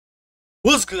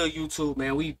What's good, YouTube,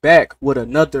 man? We back with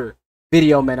another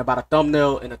video, man, about a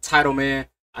thumbnail and a title, man.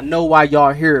 I know why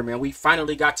y'all here, man. We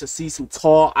finally got to see some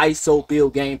tall ISO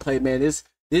build gameplay, man. This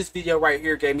video right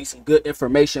here gave me some good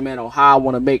information, man, on how I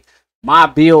want to make my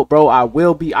build, bro. I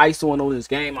will be ISOing on this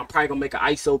game. I'm probably gonna make an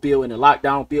ISO build and a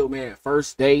lockdown build, man.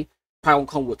 First day, probably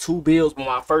gonna come with two builds, but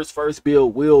my first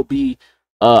build will be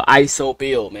ISO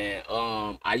build, man.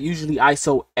 I usually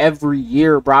ISO every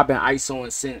year, bro. I've been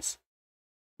ISOing since,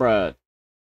 bruh,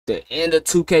 the end of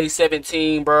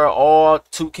 2K17, bro, all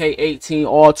 2K18,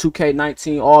 all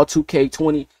 2K19, all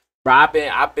 2K20, bro.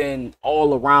 I've been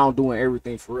all around doing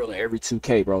everything for real in every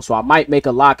 2K, bro. So I might make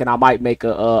a lock and I might make a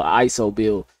ISO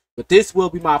build, but this will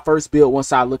be my first build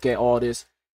once I look at all this.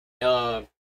 Going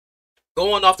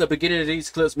off the beginning of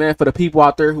these clips, man, for the people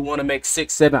out there who want to make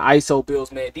 6-7 ISO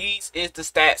builds, man, these is the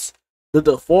stats, the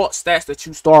default stats that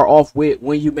you start off with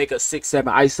when you make a 6-7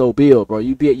 ISO build, bro.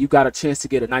 You got a chance to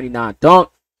get a 99 dunk.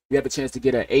 You have a chance to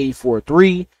get an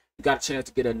 84-3. You got a chance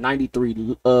to get a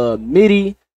 93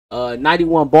 midi,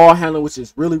 91 ball handling, which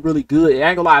is really, really good. I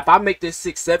ain't gonna lie, if I make this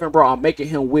 6-7, bro, I'm making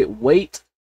him with weight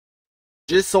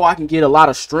just so I can get a lot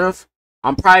of strength.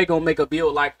 I'm probably gonna make a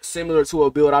build like similar to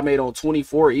a build I made on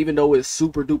 24, even though it's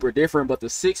super duper different. But the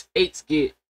 6-8s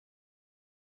get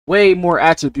way more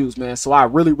attributes, man. So I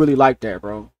really, really like that,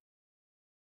 bro.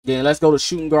 Then let's go to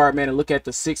shooting guard, man, and look at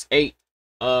the 6-8.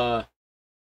 The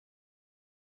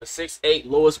 6'8"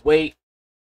 lowest weight.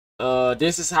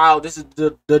 This is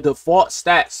the default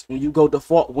stats. When you go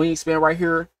default wingspan right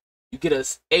here, you get a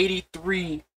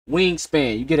 83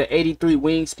 wingspan. You get an 83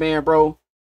 wingspan, bro.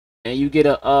 And you get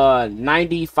a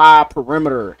 95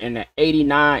 perimeter and an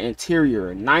 89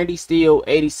 interior. 90 steal,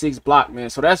 86 block,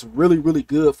 man. So that's really, really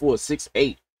good for a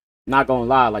 6'8". Not gonna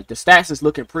lie, like the stats is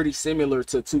looking pretty similar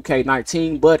to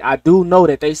 2K19, but I do know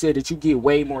that they said that you get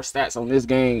way more stats on this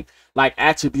game, like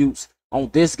attributes on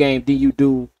this game, than you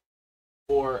do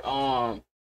for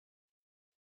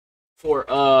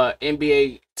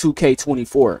NBA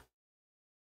 2K24.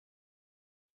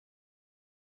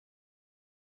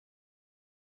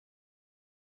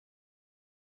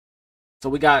 So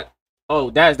we got, oh,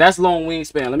 that's long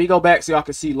wingspan. Let me go back so y'all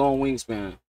can see long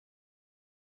wingspan.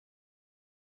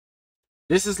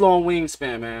 This is long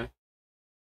wingspan, man.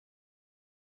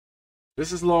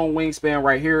 This is long wingspan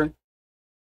right here.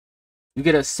 You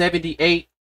get a 78.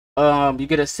 You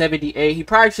get a 78. He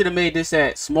probably should have made this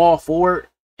at small forward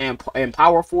and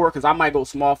power forward, because I might go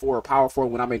small forward or power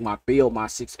forward when I make my build, my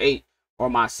 6'8" or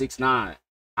my 6'9".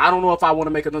 I don't know if I want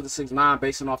to make another 6'9"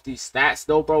 based off these stats,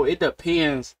 though, bro. It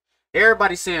depends.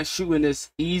 Everybody's saying shooting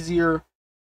is easier,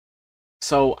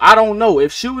 so I don't know.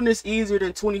 If shooting is easier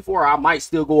than 24, I might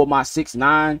still go with my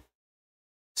 6'9",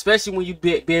 especially when you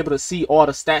be able to see all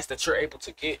the stats that you're able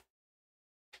to get.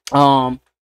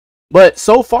 But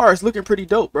so far, it's looking pretty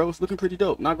dope, bro. It's looking pretty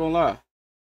dope. Not gonna lie.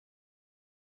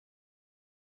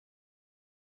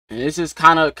 And this is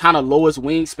kind of lowest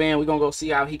wingspan. We're gonna go see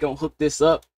how he gonna hook this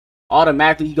up.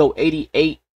 Automatically, he go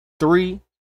 88-3.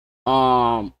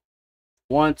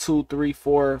 1, 2, 3,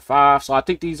 4, 5. So I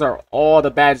think these are all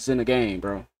the badges in the game,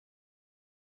 bro.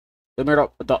 They're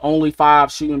the only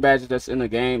 5 shooting badges that's in the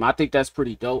game. I think that's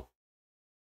pretty dope.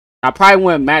 I probably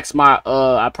wouldn't max my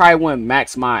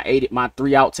my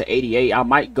 3 out to 88. I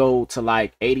might go to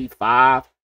like 85.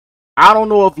 I don't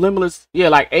know if limitless, yeah,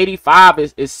 like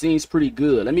 85 it seems pretty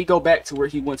good. Let me go back to where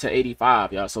he went to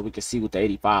 85, y'all, so we can see what the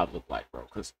 85 look like, bro.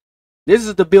 Because this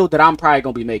is the build that I'm probably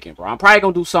gonna be making, bro. I'm probably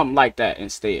gonna do something like that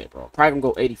instead, bro. Probably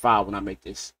gonna go 85 when I make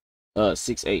this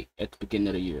 6'8" at the beginning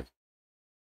of the year.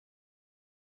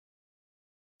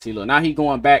 See, look, now he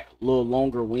going back a little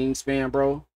longer wingspan,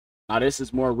 bro. Now this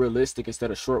is more realistic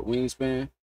instead of short wingspan.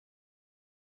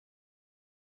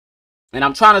 And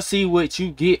I'm trying to see what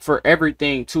you get for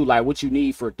everything too, like what you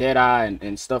need for Deadeye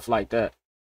and stuff like that.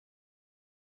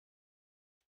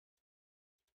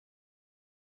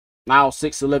 Now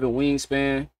 6'11"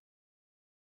 wingspan.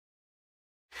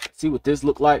 See what this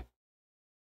look like.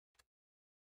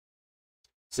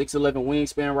 6'11"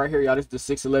 wingspan right here, y'all. This is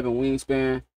the 6'11"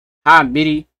 wingspan. High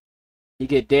midi. You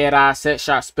get Deadeye, set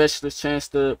shot specialist, chance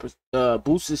to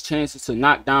boost his chances to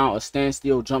knock down a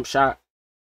standstill jump shot.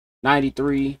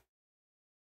 93.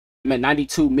 I mean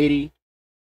 92 midi.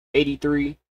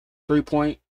 83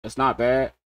 3-point. That's not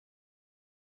bad.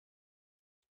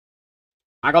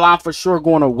 I got, I'm for sure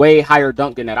going a way higher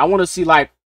dunk than that. I want to see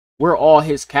like where all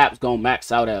his caps gonna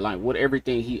max out at, like what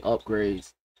everything he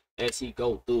upgrades as he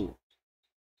go through.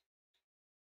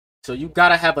 So you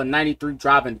gotta have a 93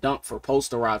 drive and dunk for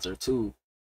posterizer too.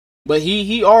 But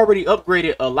he already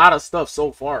upgraded a lot of stuff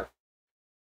so far.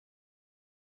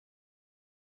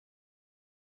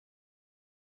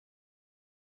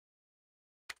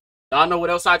 Y'all know what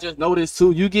else I just noticed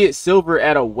too? You get silver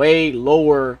at a way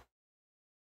lower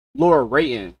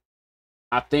rating.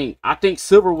 I think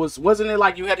silver wasn't it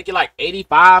like you had to get like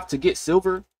 85 to get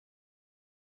silver?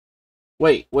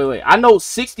 Wait. I know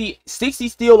 60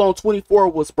 steel on 24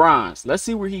 was bronze. Let's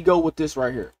see where he go with this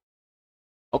right here.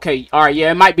 Okay, all right,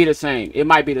 yeah, it might be the same. It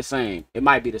might be the same.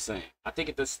 I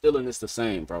think the stealing is the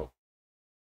same, bro.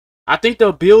 I think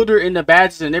the builder and the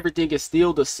badges and everything is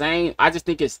still the same. I just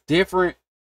think it's different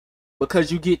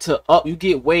because you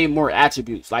get way more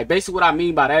attributes. Like basically what I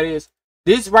mean by that is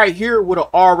this right here would have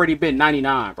already been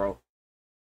 99, bro.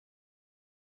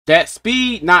 That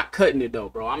speed not cutting it though,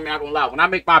 bro. I'm not gonna lie. When I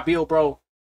make my build, bro,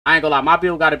 I ain't gonna lie. My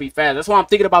build gotta be fast. That's why I'm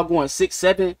thinking about going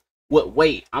 6-7 with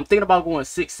weight. I'm thinking about going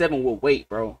 6-7 with weight,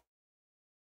 bro.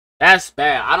 That's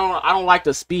bad. I don't like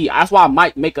the speed. That's why I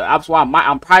might make a. That's why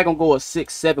I'm probably gonna go a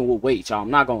 6-7 with weight, y'all.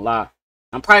 I'm not gonna lie.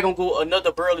 I'm probably gonna go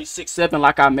another burly 6-7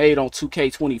 like I made on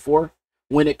 2K24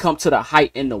 when it comes to the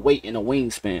height and the weight and the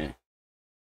wingspan.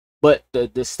 But the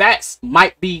stats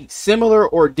might be similar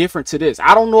or different to this.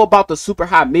 I don't know about the super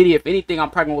high midi. If anything,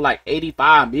 I'm probably going to like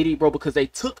 85 midi, bro, because they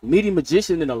took midi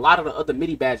magician and a lot of the other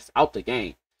midi badges out the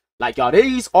game. Like, y'all,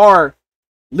 these are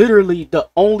literally the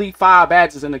only 5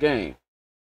 badges in the game.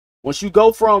 Once you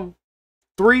go from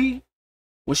 3,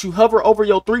 once you hover over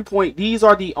your 3 point, these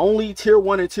are the only tier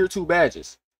 1 and tier 2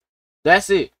 badges.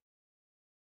 That's it.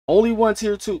 Only one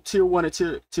tier 1 and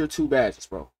tier 2 badges,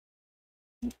 bro.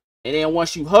 And then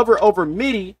once you hover over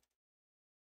midi,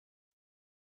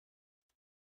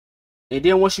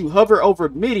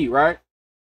 right?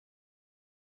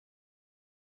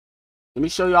 Let me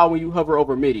show y'all when you hover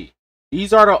over midi.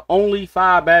 These are the only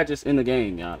 5 badges in the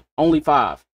game, y'all. Only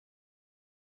 5.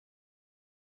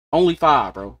 Only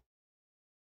 5, bro.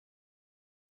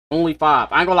 Only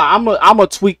 5. I ain't gonna lie. I'm gonna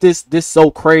tweak this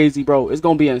so crazy, bro. It's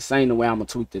gonna be insane the way I'm gonna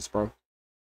tweak this, bro.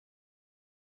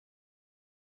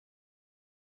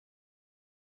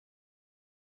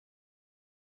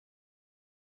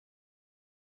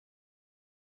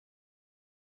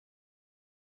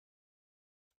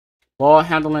 Ball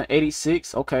handling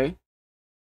 86. Okay.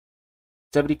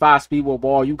 75 speed with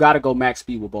ball. You gotta go max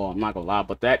speed with ball. I'm not gonna lie,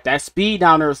 but that speed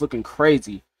down there is looking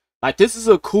crazy. Like this is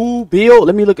a cool build.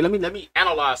 Let me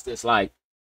analyze this. Like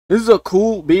this is a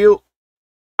cool build.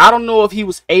 I don't know if he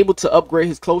was able to upgrade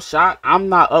his close shot. I'm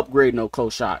not upgrading no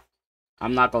close shot.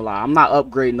 I'm not gonna lie. I'm not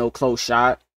upgrading no close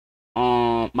shot.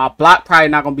 My block probably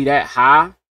not gonna be that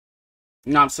high.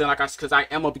 You know what I'm saying? Like because I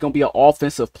am gonna be an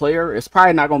offensive player. It's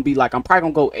probably not gonna be like I'm probably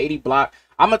gonna go 80 block.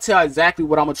 I'm gonna tell exactly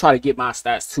what I'm gonna try to get my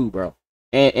stats to, bro.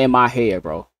 In my head,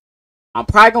 bro. I'm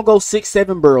probably gonna go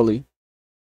 6-7 burly.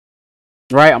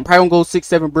 Right? I'm probably gonna go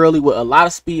 6-7 burly with a lot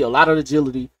of speed, a lot of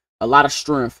agility, a lot of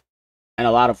strength, and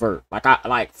a lot of vert.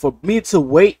 Like for me to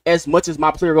weight as much as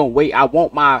my player gonna weight, I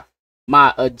want my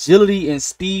agility and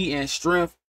speed and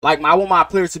strength. Like I want my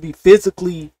players to be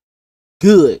physically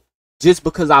good just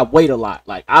because I weight a lot.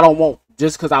 Like I don't want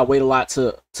just because I weight a lot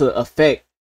to affect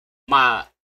my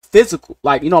physical,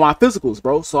 like, you know, my physicals,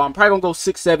 bro. So I'm probably gonna go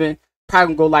 6-7, probably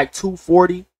gonna go like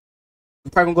 240.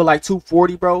 I'm probably gonna go like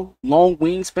 240, bro. Long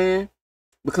wingspan.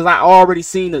 Because I already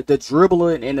seen the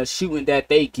dribbling and the shooting that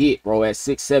they get, bro, at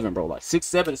 6-7, bro. Like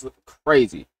 6-7 is looking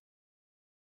crazy.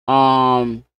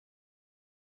 I'm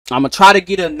gonna try to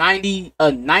get a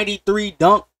 93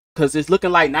 dunk. Because it's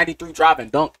looking like 93 driving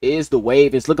dunk is the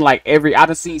wave. It's looking like I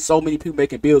done seen so many people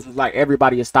making builds. It's like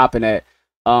everybody is stopping at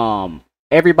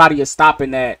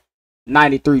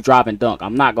 93 driving dunk.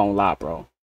 I'm not gonna lie, bro.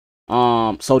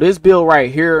 So this build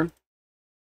right here,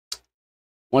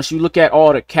 once you look at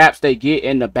all the caps they get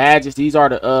and the badges, these are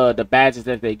the badges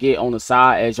that they get on the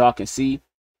side, as y'all can see.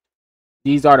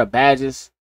 These are the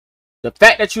badges. The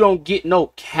fact that you don't get no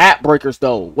cap breakers,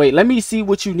 though. Wait, let me see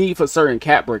what you need for certain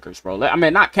cap breakers, bro. I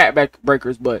mean, not cap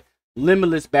breakers, but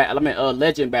limitless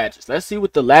legend badges. Let's see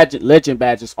what the legend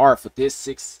badges are for this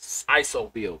 6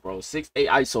 ISO build, bro. 6-8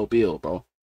 ISO build, bro.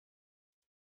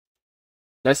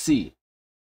 Let's see.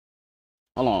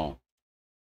 Hold on.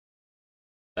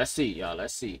 Let's see, y'all.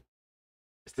 Let's see.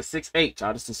 It's the 6-8,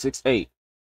 y'all. This is 6-8.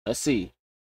 Let's see.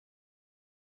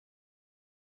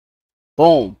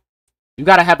 Boom. You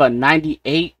gotta have a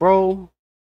 98, bro.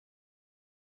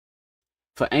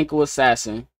 For ankle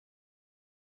assassin.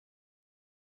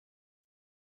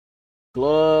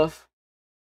 Glove.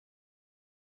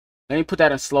 Let me put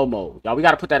that in slow mo. Y'all, we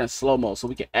gotta put that in slow mo so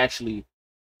we can actually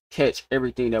catch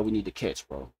everything that we need to catch,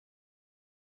 bro.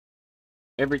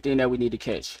 Everything that we need to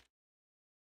catch.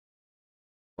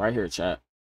 Right here, chat.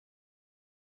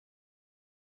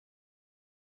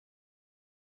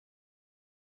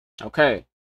 Okay.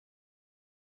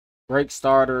 Break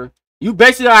starter. You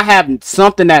basically gotta have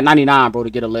something at 99, bro, to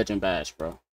get a legend badge,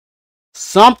 bro.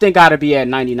 Something gotta be at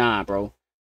 99, bro.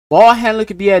 Ball handling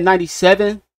could be at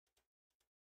 97.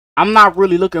 I'm not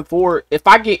really looking forward. If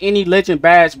I get any legend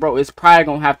badge, bro, it's probably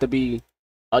gonna have to be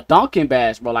a dunking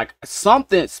badge, bro. Like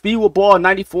something. Speed with ball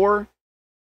 94.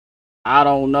 I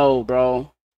don't know,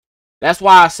 bro. That's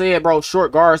why I said, bro,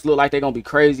 short guards look like they're gonna be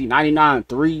crazy.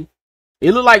 99-3.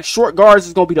 It look like short guards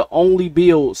is gonna be the only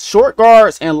build. Short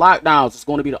guards and lockdowns is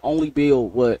gonna be the only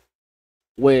build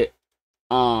with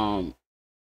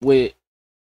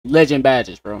legend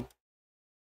badges, bro.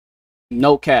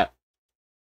 No cap.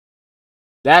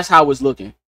 That's how it's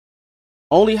looking.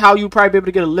 Only how you probably be able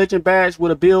to get a legend badge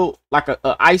with a build, like a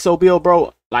ISO build,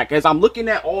 bro. Like, as I'm looking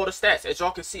at all the stats, as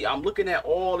y'all can see, I'm looking at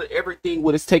everything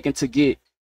what it's taken to get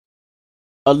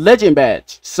a legend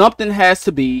badge. Something has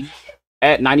to be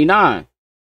at 99.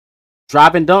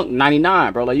 Drive and dunk,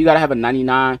 99, bro. Like, you gotta have a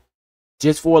 99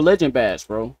 just for a legend badge,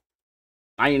 bro.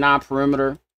 99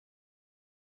 perimeter.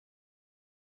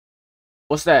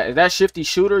 What's that? Is that shifty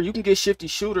shooter? You can get shifty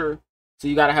shooter. So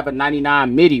you gotta have a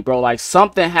 99 midi, bro. Like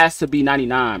something has to be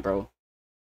 99, bro.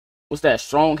 What's that?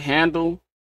 Strong handle.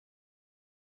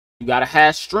 You gotta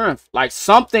have strength. Like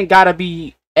something gotta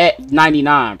be at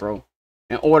 99, bro,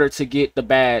 in order to get the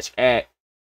badge at.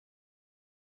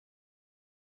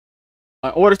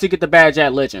 In order to get the badge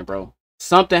at legend, bro.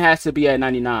 Something has to be at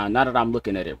 99. Now that I'm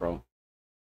looking at it, bro.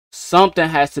 Something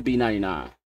has to be 99.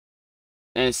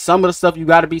 And some of the stuff you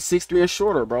gotta be 6'3" and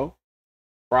shorter, bro.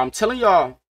 Bro, I'm telling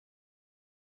y'all.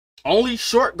 Only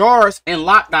short guards and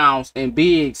lockdowns and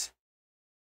bigs.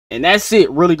 And that's it.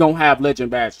 Really gonna have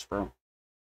legend badges, bro.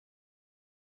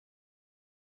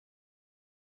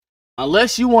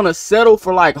 Unless you want to settle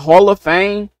for like Hall of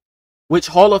Fame. Which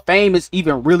Hall of Fame is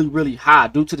even really, really high.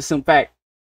 Due to the simple fact.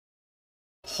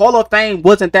 Hall of Fame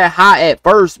wasn't that high at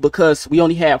first. Because we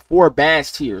only had 4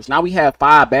 badge tiers. Now we have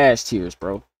 5 badge tiers,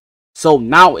 bro. So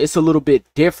now it's a little bit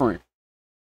different.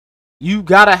 You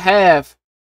gotta have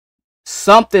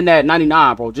something at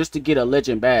 99, bro, just to get a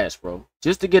legend badge, bro.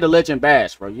 Just to get a legend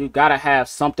badge, bro. You gotta have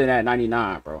something at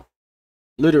 99, bro.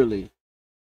 Literally.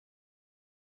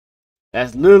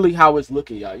 That's literally how it's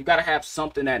looking, y'all. You gotta have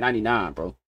something at 99,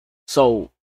 bro.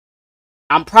 So,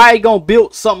 I'm probably gonna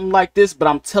build something like this, but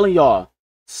I'm telling y'all,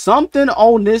 something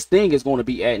on this thing is gonna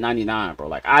be at 99, bro.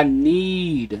 Like, I'm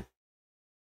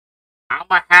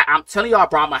telling y'all,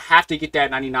 bro, I'm gonna have to get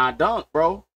that 99 dunk,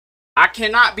 bro. I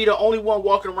cannot be the only one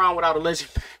walking around without a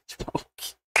legend badge, bro.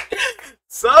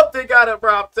 Something gotta,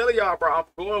 bro. I'm telling y'all, bro. I'm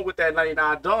going with that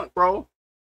 99 dunk, bro.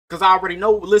 Because I already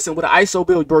know, listen, with an ISO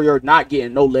build, bro, you're not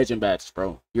getting no legend badges,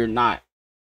 bro. You're not.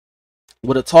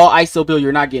 With a tall ISO build,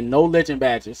 you're not getting no legend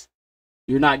badges.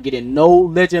 You're not getting no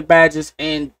legend badges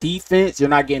in defense. You're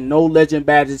not getting no legend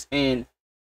badges in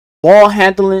ball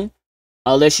handling.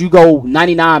 Unless you go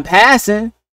 99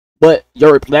 passing. But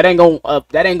that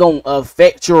ain't gonna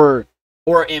affect your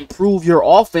or improve your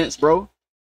offense, bro.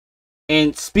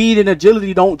 And speed and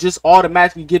agility don't just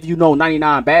automatically give you no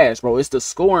 99 badge, bro. It's the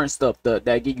scoring stuff that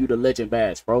give you the legend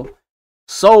badge, bro.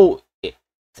 So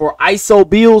for ISO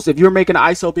builds, if you're making an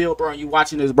ISO build, bro, and you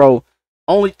watching this, bro,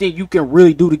 only thing you can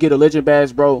really do to get a legend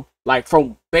badge, bro, like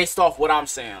based off what I'm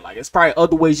saying, like it's probably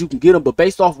other ways you can get them, but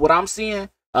based off what I'm seeing,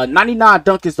 a 99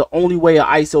 dunk is the only way an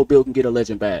ISO build can get a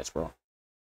legend badge, bro.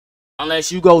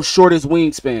 Unless you go shortest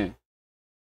wingspan.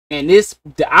 And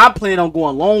I plan on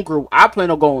going longer. I plan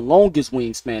on going longest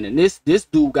wingspan. And this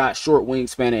dude got short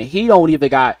wingspan. And he don't even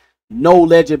got no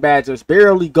legend badges.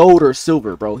 Barely gold or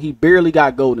silver, bro. He barely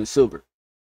got gold and silver.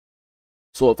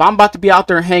 So if I'm about to be out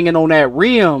there hanging on that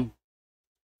rim,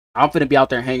 I'm finna be out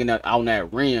there hanging on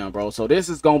that rim, bro. So this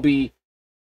is gonna be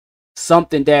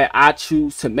something that I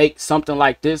choose to make something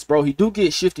like this, bro. He do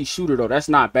get shifty shooter though. That's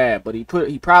not bad. But he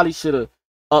probably should have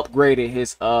upgraded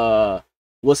his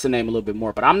what's the name a little bit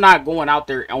more. But I'm not going out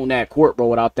there on that court, bro,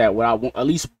 without at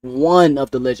least one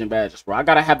of the legend badges, bro. I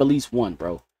gotta have at least one,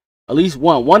 bro. At least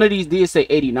one. One of these did say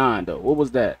 89 though. What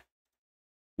was that?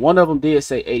 One of them did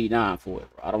say 89 for it,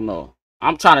 bro. I don't know.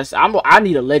 I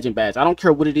need a legend badge. I don't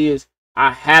care what it is.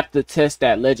 I have to test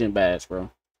that legend badge,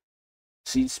 bro.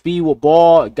 See, speed with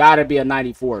ball gotta be a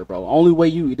 94, bro. Only way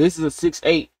this is a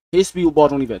 6'8". His speed with ball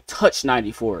don't even touch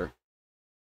 94.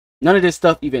 None of this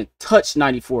stuff even touch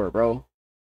 94, bro.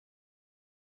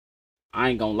 I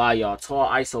ain't gonna lie, y'all. Tall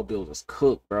ISO builds is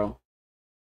cooked, bro.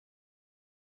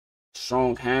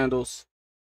 Strong handles.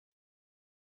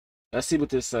 Let's see what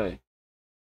this say.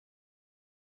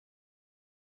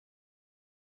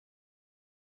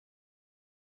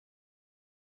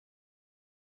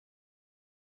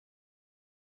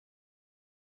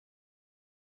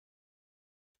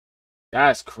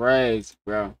 That's crazy,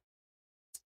 bro.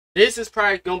 This is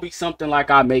probably gonna be something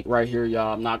like I make right here,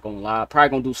 y'all. I'm not gonna lie. Probably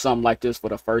gonna do something like this for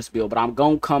the first build, but I'm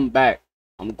gonna come back.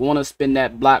 I'm gonna spin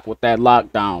that block with that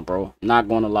lockdown, bro. I'm not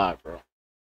gonna lie, bro.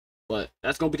 But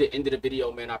that's gonna be the end of the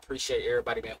video, man. I appreciate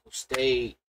everybody, man, who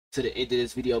stayed to the end of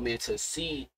this video, man, to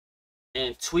see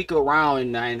and tweak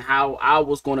around and how I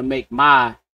was gonna make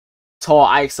my tall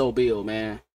ISO build,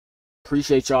 man.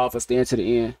 Appreciate y'all for staying to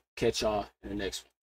the end. Catch y'all in the next one.